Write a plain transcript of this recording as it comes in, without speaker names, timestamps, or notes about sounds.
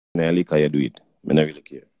I liquor you do it. I don't really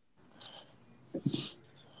care.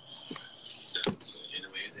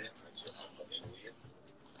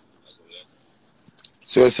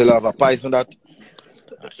 So you still have a pies on that?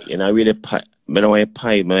 You know, really pie. I don't want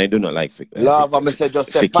pie, man. I do not like Lava, I say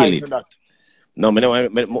just say pies on that. No, I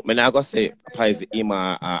not gonna say pies him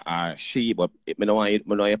or she, but I don't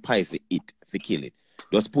want pies to eat to kill it.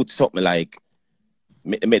 Just put something like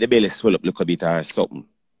make the belly swell up a little bit or something.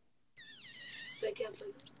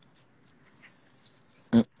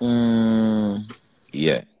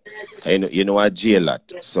 Yeah. You know I jail that.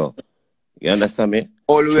 So you understand me?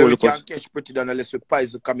 All the way we can catch pretty than unless we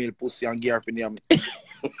pies the camel pussy and gear for them.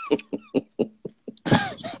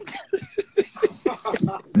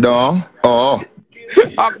 No. Oh.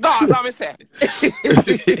 Oh, God, I'm saying.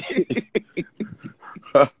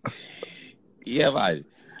 Yeah, man.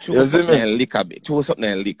 Choose something and liquor. Choose something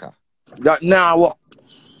and liquor. That now work.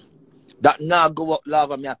 That now go up,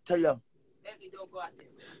 Lava, me I tell you.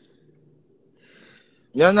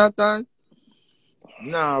 You understand?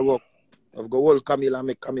 Nah, work. I've got whole camel and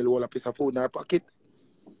make camel hold a piece of food in her pocket.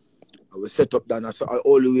 I will set up down. That's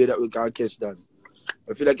all the way that we can catch down.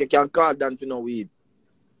 I feel like you can call down for no weed.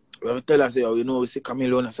 We will tell her, say, oh, you know, we see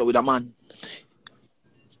camel on us with a man.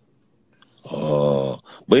 Oh,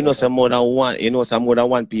 but you know some more than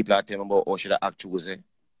one people are telling me about how should I act Tuesday.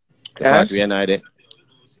 The part we are not there.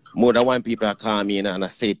 More than one people are calling me and I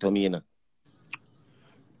say to me.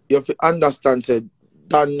 You have to understand, said,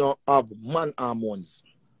 Dan no have man hormones.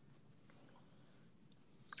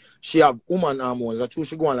 She have woman hormones. That's true,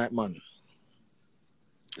 she go on like man.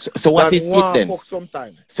 So what is it then? Fuck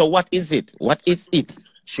sometime. So what is it? What is it?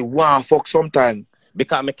 She want fuck sometime.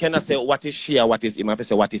 Because I cannot say what is she or what is him. I have to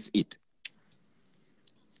say what is it.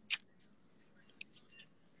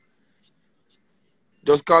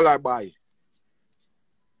 Just call her by.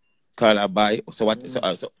 Call her by. So what?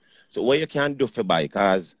 So what you can do for by?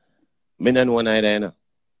 Cause me don't know neither. You know.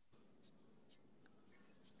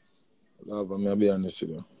 Love, I'll be honest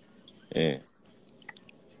with you. Yeah.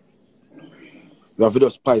 You have to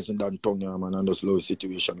just poison that tongue, yeah, man, and just low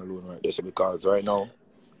situation alone right there. So because right now.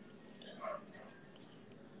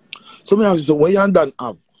 So me ask you, what you and Dan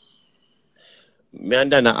have? Me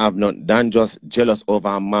and Dan have not. Dan just jealous over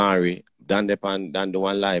Amari. Dan the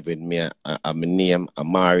one live with me. My name,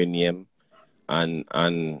 Amari name, and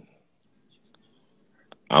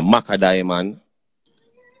a Macadai man.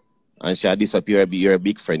 And she disappear. You're a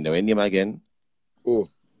big friend. What name again? Oh.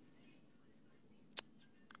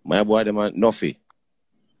 My boy, the man, Nuffy.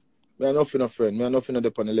 Me are nothing a friend. Me are nothing on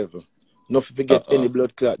the on the level. Nothing to get any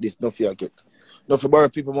blood clot. This nothing I get. Nothing borrow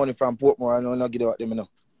people money from Portmore. I know not give it them now.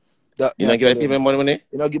 You not give people money?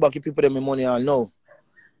 You not give back people them money. I know.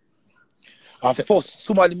 At first,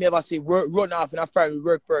 somebody may ever say run off in a Friday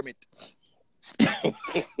work permit.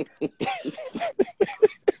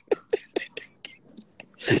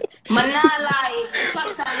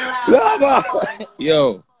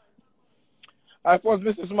 Yo. I first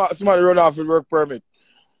Mr. Somebody run off with work permit.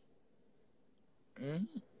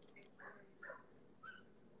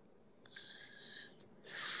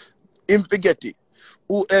 Him forget it.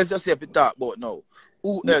 Who else just have to talk about now?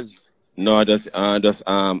 Who else? No, just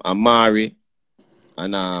Amari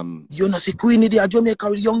and You know see Queenie there, Jamaica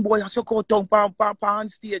with young boy and so called tongue on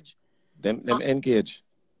stage. Them engage.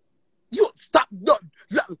 You stop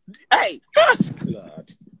hey! Yes,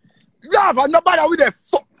 God. Love and nobody with the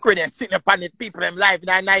fuck credit sitting upon the people them live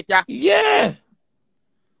that night, yeah? Yeah.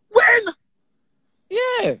 When?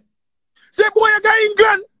 Yeah. Say boy you got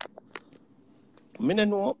England. Me don't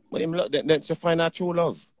know, but him look that's to find out true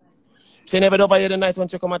love. She never over here the night when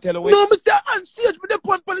she come and tell her. No, me say on stage with the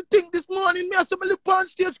point for the thing this morning. Me I say me look on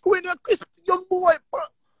stage Queen and Chris young boy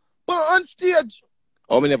on stage.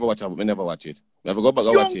 Oh, me never watch it. Me never watch it. Never go back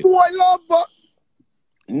and watch it. Young boy lover.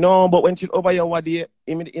 No, but when she over here what day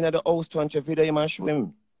in the house to watch a video, you must show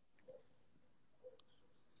him.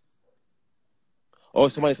 Oh,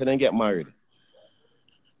 somebody said they get married.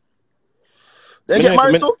 They get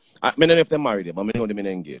married too? I don't know if they're married, but I know they're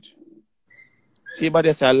engaged. See, but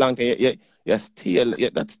they say a long time. That's still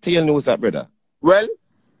news, that brother. Well,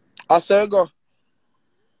 I say go.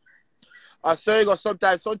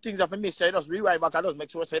 Sometimes some things have missed. I just rewind back and just make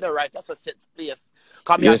sure I say the right. That's a set place.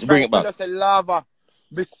 Come here, bring it back. Just say lava,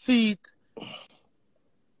 me seat.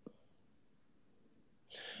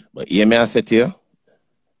 But hear me, I said to you.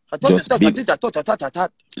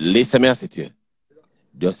 Listen, me, I said to you.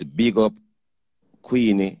 Just big up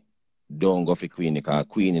Queenie. Don't go for Queenie, because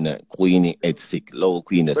Queenie head sick. Low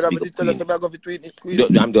Queenie, big up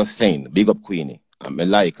Queenie. I'm just saying, big up Queenie. I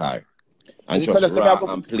like her. And just raw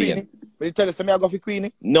and plain. Me tell you something I go for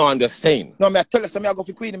Queenie. No, I'm just saying. No, me tell you something I go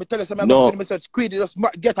for Queenie. Me tell you something I No. go for Queenie. Me say Queenie just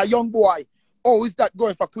get a young boy. Oh, is that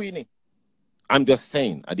going for Queenie? I'm just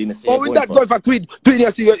saying. I didn't say. Oh, is that going for Queenie? Queenie,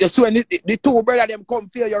 you see when the two brothers them come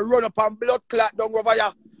here, you run up and blood clot down over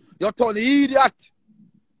here. You turn the idiot.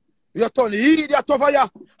 You turn the idiot over here.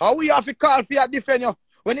 How we have to call for you defend you?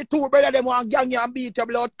 When the two brothers them want gang you and beat your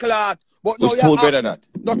blood clot. But no, you brother that?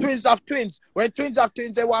 No twins of twins. When twins of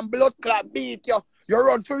twins they want blood clot beat you. You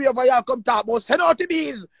run free over here, come talk about send out the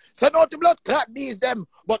bees. Send out the blood clot bees them.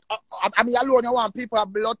 But I mean alone you want people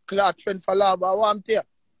have blood clot trend for love. I want to.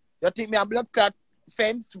 You think me a blood clot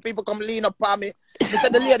fence? People come lean up on me. Me say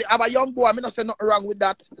the lady have a young boy, I not say nothing wrong with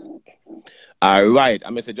that. Alright.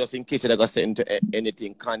 I say just in case I got sent into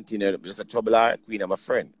anything continue, there's a trouble Queen, I'm a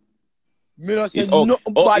friend. Me not say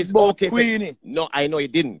nothing bad about Queenie. No, I know you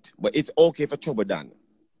didn't, but it's okay for trouble Dan.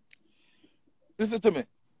 Listen to me.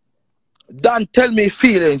 Dan tell me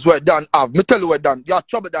feelings where Dan have. Me tell you where Dan. You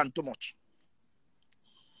trouble Dan too much.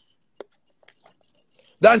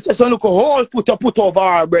 Dan says, so look a whole foot you put over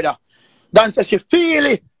her, brother. Dan says she feel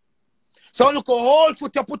it. So look a whole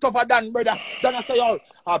foot you put over Dan, brother. Dan I say, yo,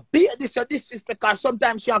 I beat this or this is because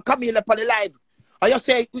sometimes she and Camille up on the live. And you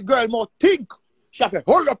say, the girl more think. She have to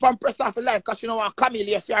hold up and press off the live because she don't want Camille,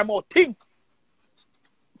 you see her more think.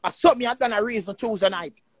 I saw me and done a reason Tuesday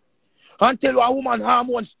night. Until a woman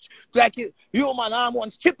hormones, like human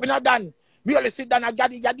hormones, chipping her down. Me only sit down and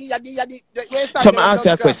yaddy. So I ask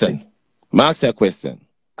you a question.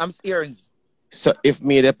 I'm hearing. So if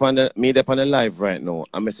me up on the live right now,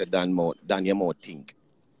 I'm say Dan you more think.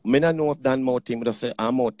 Me not know if Dan more think, but I say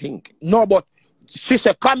I'm more think. No, but she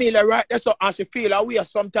said Camille right there, so and she feel away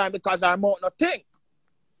sometimes because I'm more not think.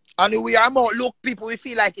 And the way I'm more look people we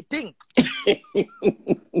feel like you think.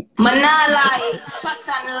 Man not lie, shut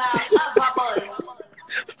and laugh, have a buzz.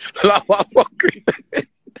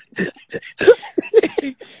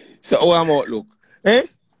 So how I'm out look? Eh?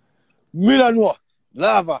 Me don't know.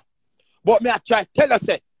 Lava. But me I try tell her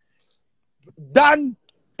say Dan,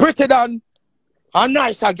 pretty Dan, a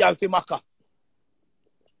nicer girl for Maka.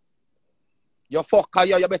 You fucker,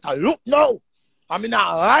 you better look now. I mean I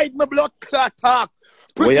hide my blood clot talk.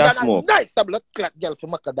 Pretty Dan a nicer blood clot girl for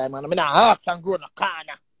Maka diamond. I mean I ask and grow in a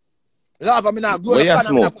corner. Love, I mean I grow in a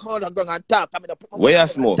corner, I put my gun and talk. I mean I put my where you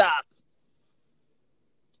smoke? Talk.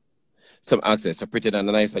 Some accent, so pretty than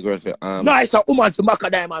a nicer girl for nicer woman to Maka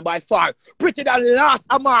diamond by far. Pretty than last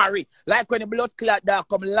Amari. Like when the blood clot dog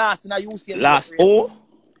come last in a UCL. Last who?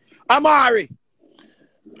 Amari.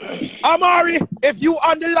 Amari, if you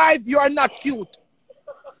on the live, you are not cute.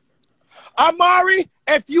 Amari,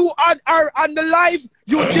 if you are on the live,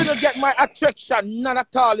 you didn't get my attraction, none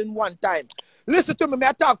at all in one time. Listen to me,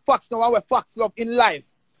 I talk facts now, I wear facts love in life.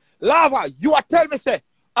 Lava, you are tell me, say,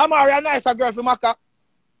 Amari a nicer girl for Maka.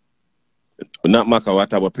 Not Maka,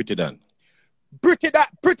 what about Pretty Dan? Pretty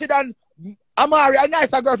Dan, Amari a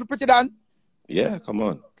nicer girl for Pretty Dan? Yeah, come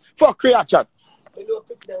on. Fuck creation.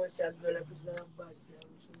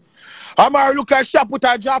 Amari look like she put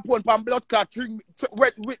her job on blood clot,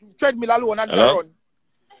 treadmill alone and run.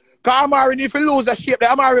 Because Amari need to lose the shape.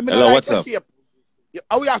 Amari me like the shape.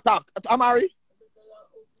 How we have talk? Amari?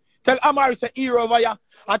 Tell Amari say hero over here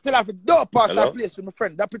and tell her to don't pass her place with my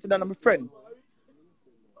friend. That Pretty Dan my friend.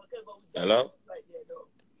 Hello?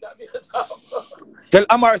 Tell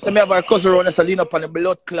Amari say me have a cousin around us to lean up on the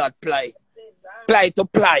blood clot ply. Ply to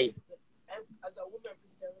ply.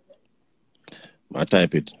 I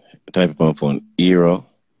type it on my phone. Hero.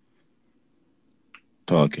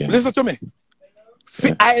 Talking. Listen to me.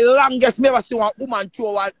 Yeah. I longest never see one woman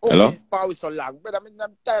throw one open power so long. But I mean,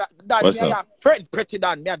 I'm tired of that. Me a friend Pretty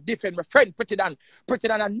Dan. Me a defend my friend Pretty Dan. Pretty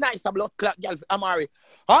Dan a nice blood clot girl for Amari.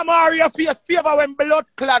 Amari, you feel favor when blood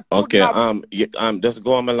clot. Okay, just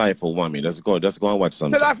go on my life for 1 minute. Let's go and watch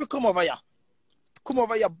something. Tell her to come over here. Come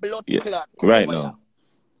over here, blood clot. Right now.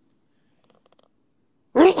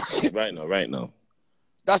 right now.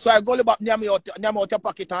 That's why I go about near me out your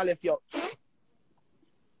pocket and left you.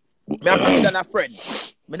 Me a Pretty Dan a friend.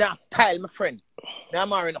 Me not style my friend. Me a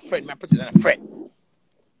Amari a friend. Me a Pretty Dan a friend.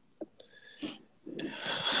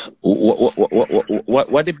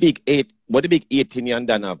 What the big 18 year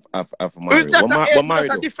done of Amari? What Amari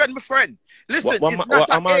do? Defend my friend. Listen, it's not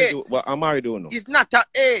an 8. What Amari do? It's not an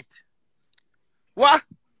 8. What?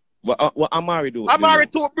 What Amari do? Amari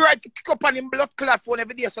too bright to kick up on him blood clot phone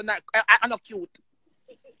every day, so I'm not cute.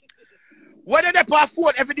 Whether they put a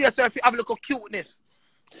phone every day, so if you have a little cuteness.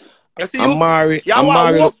 You see Amari, you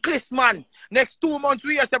want to walk this man. Next 2 months,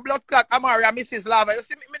 we hear say blood clot Amari and Mrs. Lava. You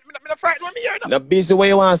see, me not frightened when me hear that. The busy way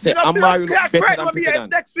you want to say Amari look better than Pretty Dan.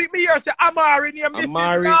 Next week, me hear say Amari near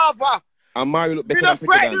Mrs. Lava. Amari look Me better no than Pretty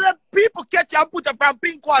frightened Dan. when people catch you and put up from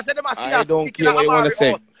pink ones and them a see I us don't sticking care at what you want Amari to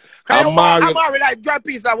say. out. Cause Amari look, Amari like dry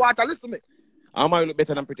piece of water. Listen to me. Amari look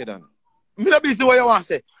better than Pretty Dan. Me no busy what you want to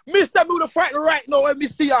say. Me say me would frightened right now when me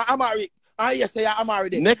see you Amari. And you say you Amari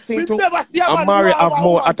there. Next thing Me to never see a man Amari warm have and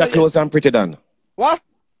more woman attack say clothes than Pretty Dan. what?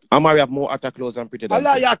 Amari have more attack clothes than Pretty A Dan.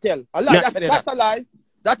 lie you tell. A lie. Me I That, tell you that's that. a lie.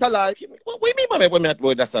 That's a lie. What do you mean by when that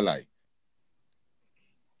word that's a lie?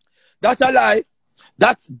 That's a lie.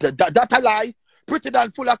 That's a lie. Pretty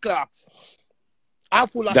than full of clocks. And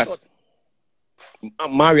full of That's shot.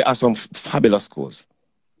 Amari has some fabulous clothes.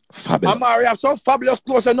 Fabulous. Amari have some fabulous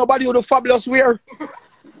clothes and nobody would do fabulous wear.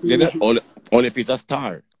 You know, only if he's a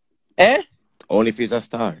star. Eh? Only if he's a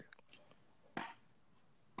star.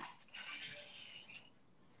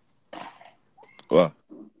 What?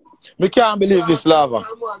 Me can't believe this lava.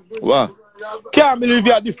 What? Can't believe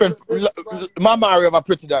you're different. Amari over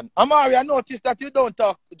Pretty Dan. Amari, I noticed that you don't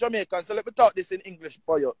talk Jamaican, so let me talk this in English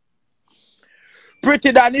for you.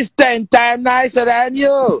 Pretty Dan is 10 times nicer than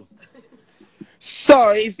you.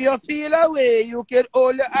 So if you feel away, you can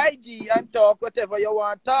hold your IG and talk whatever you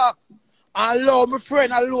want to talk. And allow my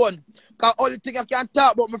friend alone. Because only thing I can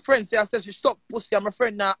talk about my friend say I said she stuck pussy and my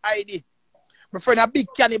friend now ID. My friend a big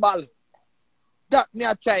cannibal. That me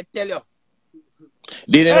I try to tell you.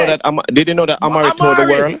 Did you know that? Did you know that Amari toured the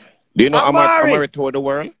world? Do you know Amari toured the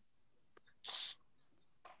world?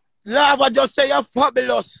 Lava just say you're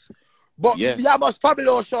fabulous. But yes. you're most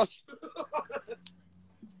fabulous.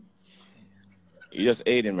 You just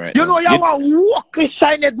ate him right you now. know you want walk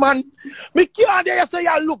shine it, man. Me can't dare say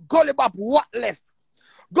you look Gully Bop what left.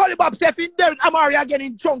 Gully Bop say if he there Amari again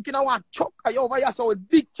in drunk, you know want choke you over here so with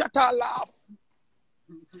big chatter laugh.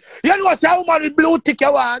 You know what woman with blue tick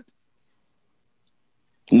you want?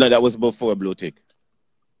 No, that was before blue tick.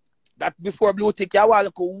 That before blue tick you want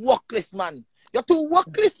like a workless man. You're too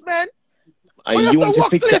workless, man. And you need to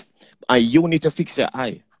fix it. And you need to fix your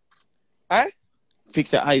eye. Eh?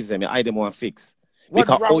 Fix your eyes them. Your eye them want fix. What's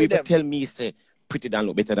because wrong all with you them? tell me say Pretty Dan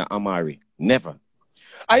look better than Amari. Never.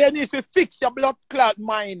 And you need to fix your blood clot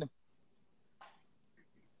mind.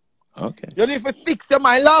 Okay. You need to fix your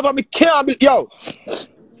mind. Love and me can't be. Yo.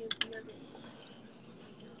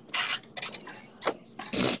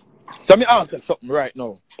 So me answer something right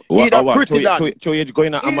now. Either Pretty Dan. So you're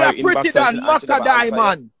going to Either Amari Pretty Dan Maca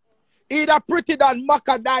Diamond. Either Pretty Dan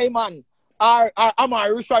Maca Diamond or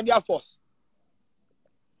Amari. Which one you have first?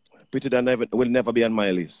 Pretty Dan will never be on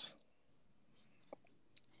my list.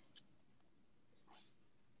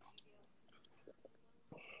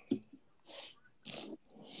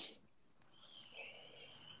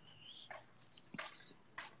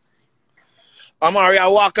 Amari, I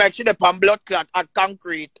walk like she on blood clot at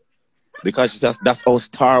concrete. Because that's how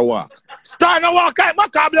star walk. Star no walk like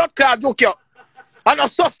Maca blood clot, joke you. And a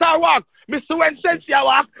so star walk. Mr. When Sensi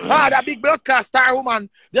walk. That big blood clot star woman.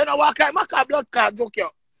 They don't walk like Maca blood clot, joke you.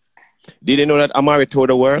 Did you know that Amari toured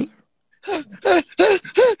the world?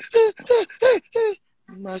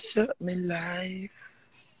 Mash up me life.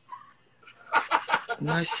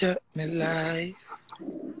 Mash up me life.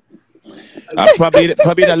 Probably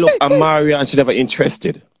that look Amari and she never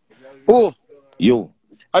interested. Oh. You.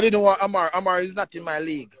 I didn't want Amari. Amari is not in my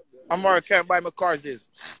league. Amari can't buy my cars.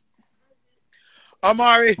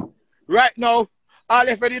 Amari, right now, all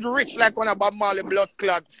if I did rich like one of Bob Marley blood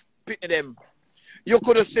clots, pick them. You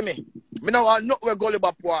could have seen me. Me know not where Gully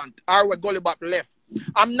Bop want or where Gully Bop left.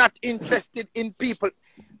 I'm not interested in people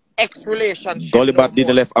ex-relationship. Gully Bop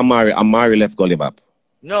didn't left Amari. Amari left Gully Bop.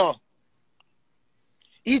 No.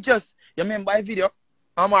 He just, you remember my video?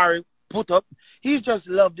 Amari put up. He just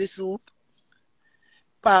loved the soup.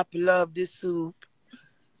 Pop love the soup.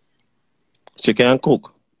 She can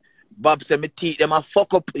cook. Bob said me teeth them a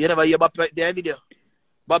fuck up. You never hear Bob right there video.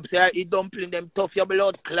 Bob said he dumpling them tough your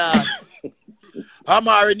blood clot.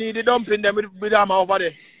 Amari need the dumpling them with them over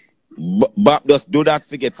there. Bob just do that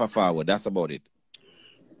forget for forward. That's about it.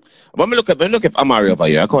 But me look at Amari over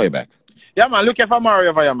here. I'll call you back. Yeah man, look at Amari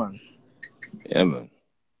over here, man. Yeah man.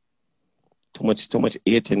 Too much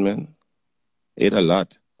eating, man. Ate a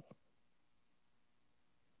lot.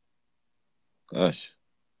 Gosh.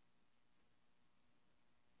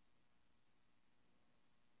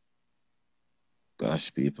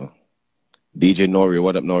 Gosh, people. DJ Nori,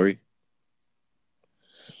 what up, Nori?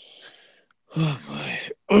 Oh, boy.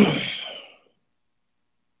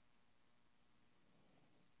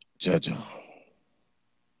 Jojo.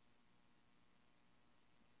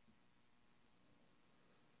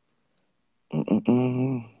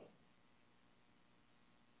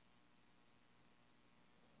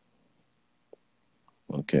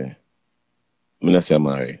 Okay. I'm going to say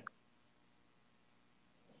Amari.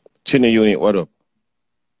 Chino unit, what up?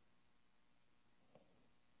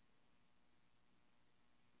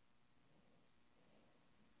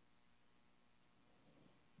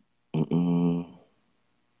 Mm-mm.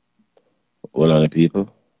 All on the people.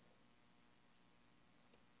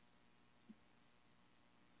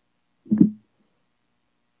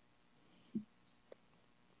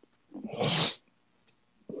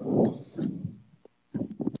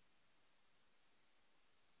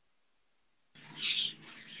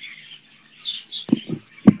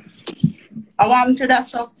 I want to that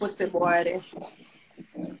suck pussy boy there.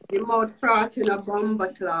 The mouth froth in a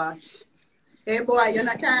bumper clot. Hey boy, you're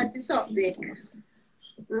not tired to suck dick.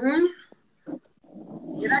 Hmm?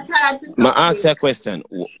 You're not tired to Ma suck ask you dick. a question.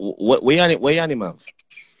 Where you animal?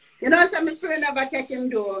 You know some spirit never take him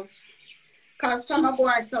do. Cause from a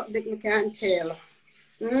boy suck dick me can't tell.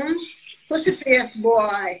 Hmm? Pussy face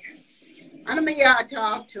boy. And me here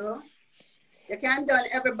talk to. You can't done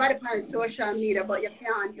everybody on social media, but you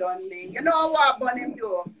can't done me. You know what but him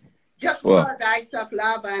do? Just What? because I suck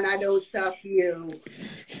lava and I don't suck you.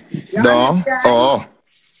 You No. understand? Oh.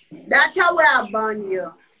 That's how I burn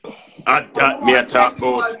you. For That me more a talk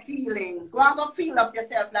sexual about. feelings. Go and go feel up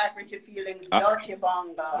yourself like Richard feelings, dirty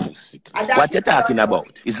bunga. Pussy. And that What you is how talking you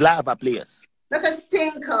about? It's lava place. look a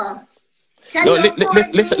stinker. Can No, you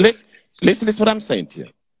afford me? listen what I'm saying to you.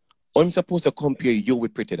 I'm supposed to compare you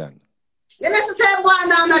with Pretty Dan. You know the same boy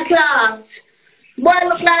now in the class. Boy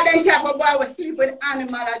look like them type of boy was sleep with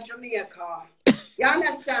animal at Jamaica. You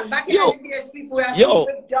understand? Back in Yo, the days, people were sleep yo,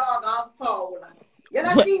 with dog or fowl. You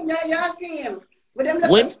don't what, see him, you don't see him. With them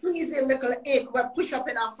little when, squeezing little egg we push up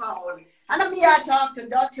in a fowl. And I'm here talk to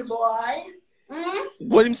dirty boy. Hmm?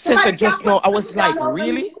 when him says Somebody it can just now, put I was pretty down like, over me.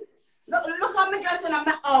 really? Look how me dressing in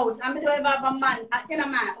my house. I'm doing have a man in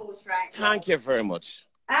my house right now. Thank you very much.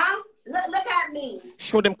 Huh? Look at me.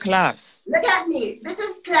 Show them class. Look at me. This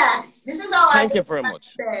is class. This is how I Thank you get very my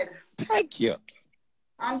much. bed. Thank you.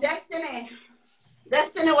 I'm Destiny.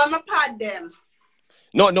 Destiny, where my pad them?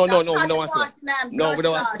 No, we That don't answer that. No, we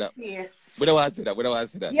don't answer that. Face. We don't answer that. We don't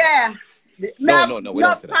answer that. Yeah. No, we don't No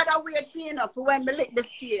answer that. pad of wait for enough for when we lick the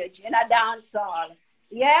stage in a dance hall.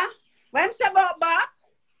 Yeah? When I'm say about back?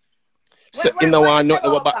 So, you know what? Not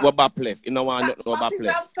what bad left. You know what? Not what bad Is a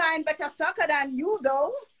left. fine better sucker than you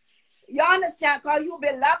though. You understand? Cause you be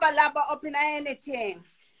laba up in anything.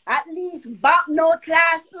 At least back no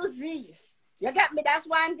class Uzi. You get me? That's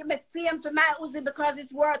why I'm giving fame to my Uzi because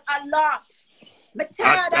it's worth a lot. But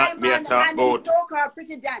tired I'm on and in so-called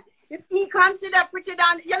Pretty Dan. If he consider Pretty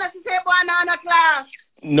Dan, you know to say boy no class.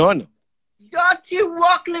 None. Dirty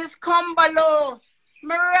workless Cumbalo.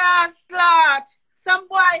 Mirasclot. Some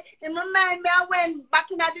boy, it remind me of when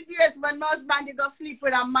back in the days when my husband go sleep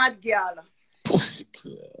with a mad girl. Pussy.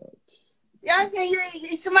 You know,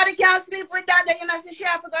 say somebody can't sleep with that, then you know, say she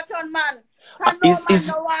have to go turn man. Cause no man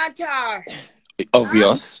no want her.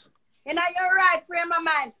 Obvious. You know, you're right, frame of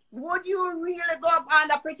mind. Would you really go up on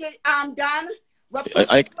the Pretty Dan?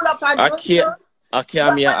 I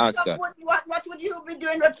can't me ask that. What would you be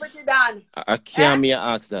doing with Pretty Dan? I can't me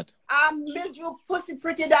ask that. Milk you pussy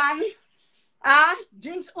Pretty Dan.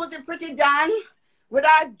 Drinks Uzi Pretty Dan with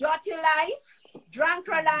our dirty life,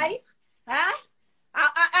 drunker life.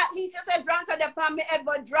 At least you say drunker there upon me head,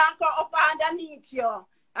 but drunker up underneath you.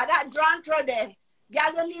 And that drunker there.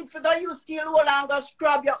 Girl, you need to go use steel wool and go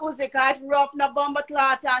scrub your Uzi cause it's rough, no bumper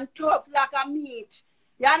cloth and tough like a meat.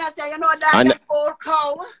 You understand? You know that old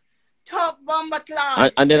cow? Tough bumper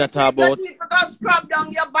cloth. And then I talk about you need to go scrub down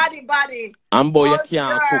your body. And boy, you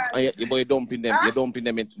can't cook. And you boy dumping them. You dumping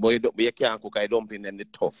them. Boy, you can't cook. I dumping them the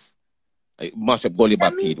tough. I mash up gully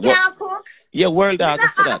back feet. Can't cook. Yeah, world dog. I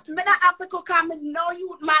say that. Me not have to cook. I know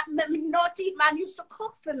you. No teeth man used to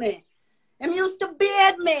cook for me. Him used to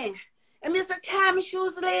bathe me. Him used to tie me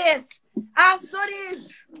shoes lace. As goodies.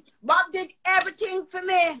 Bob did everything for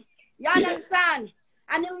me. You understand?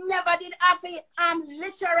 And he never did have to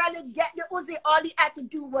literally get the Uzi. All he had to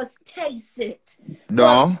do was taste it.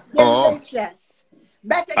 No. Delicious.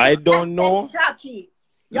 Better I don't know. Kentucky.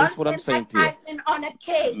 That's what I'm saying to you. Icing on a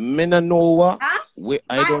cake. Me no know what.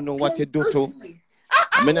 I don't know what you do to.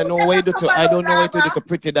 Me no know what you do to. I don't know what you do to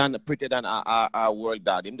Pretty Dan our world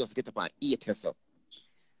dad. Him just get up and eat yourself.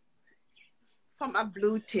 From a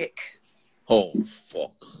blue tick. Oh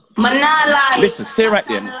fuck. Manala. Listen, stay right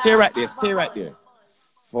there. Stay right there. Stay right there.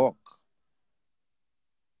 Fuck.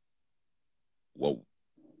 Whoa.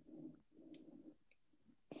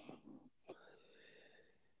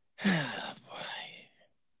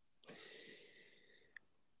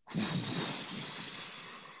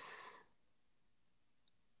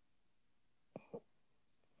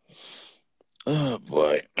 Oh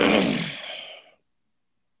boy.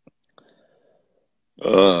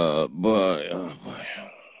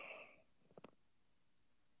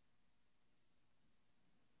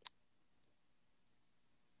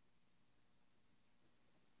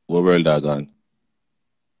 What world are gone?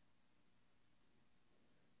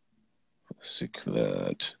 Sick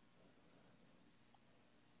lad.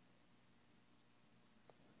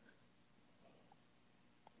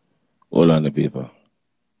 Hold on the paper.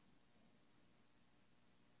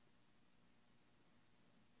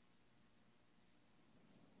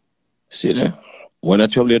 See there? When I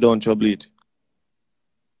trouble you, don't trouble it.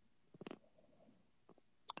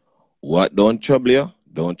 What don't trouble you?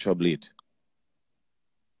 Don't trouble it.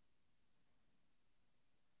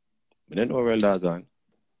 I don't know where that's gone.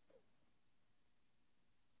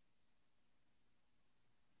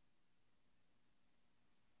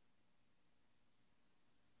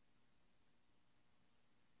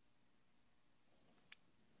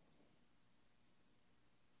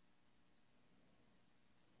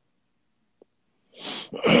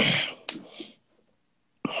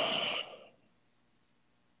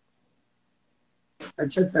 I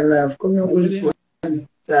chat and laugh. Come here, only for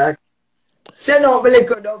talk. Send out me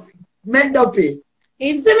liquor dopey. Make dopey.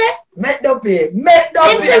 You see me? Make dopey. Make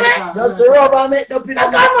dopey. You see me? Just rub and make dopey. I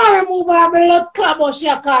can't remove our blood club or she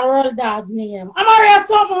call roll dog name. Amari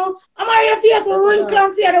something. Amari face will wrinkle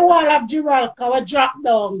and fear the wall of Gibraltar will drop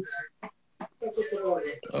down.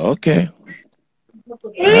 Okay.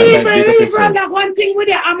 Leave that one thing with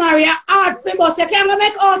your Amari, your art for boss. You can't go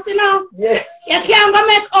make us, you know? Yeah. You can't go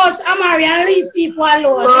make us, Amari, and leave people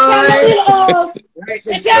alone. You can't build us.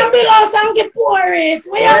 You can't build us and get poor it.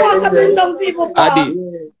 Where you want to bring down people for?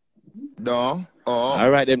 Adi. No. Oh. All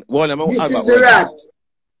right then. This is the rat.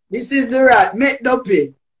 This is the rat. Make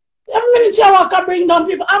dopey. I'm going to show can bring down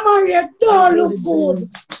people. Amari, don't look good.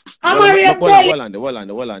 Amari, belly.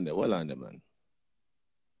 Hold on, man.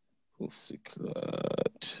 Pussy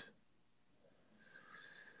clot.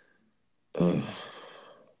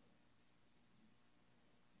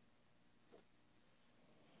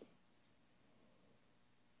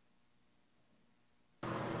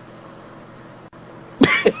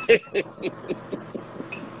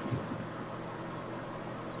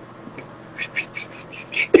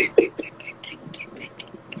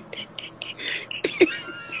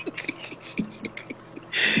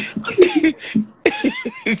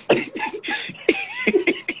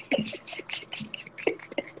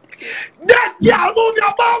 That girl, move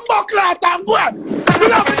your bum clot and go. We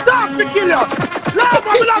love to talk to kill you.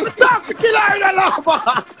 Lava, we love to talk to kill her in the lava.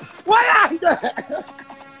 What are there?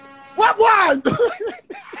 What one?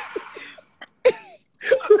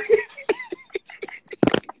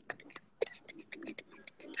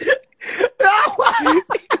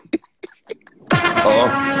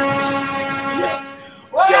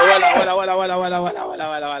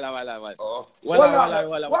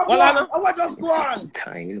 What just go on?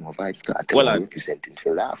 Time of I've got to representing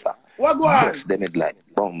Philafa. What go on? Them it like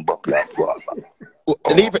bomb buck like water.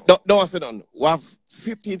 Leave it. Don't sit down. We have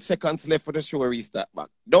 15 seconds left for the show restart back.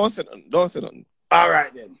 Don't sit down. All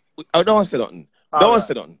right then. Don't sit down. Don't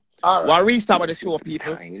sit down. All right. We'll restart with the show,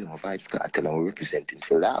 people. Time of I've got to representing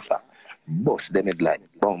Philafa. Boss them it like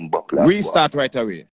bomb buck like Restart right away.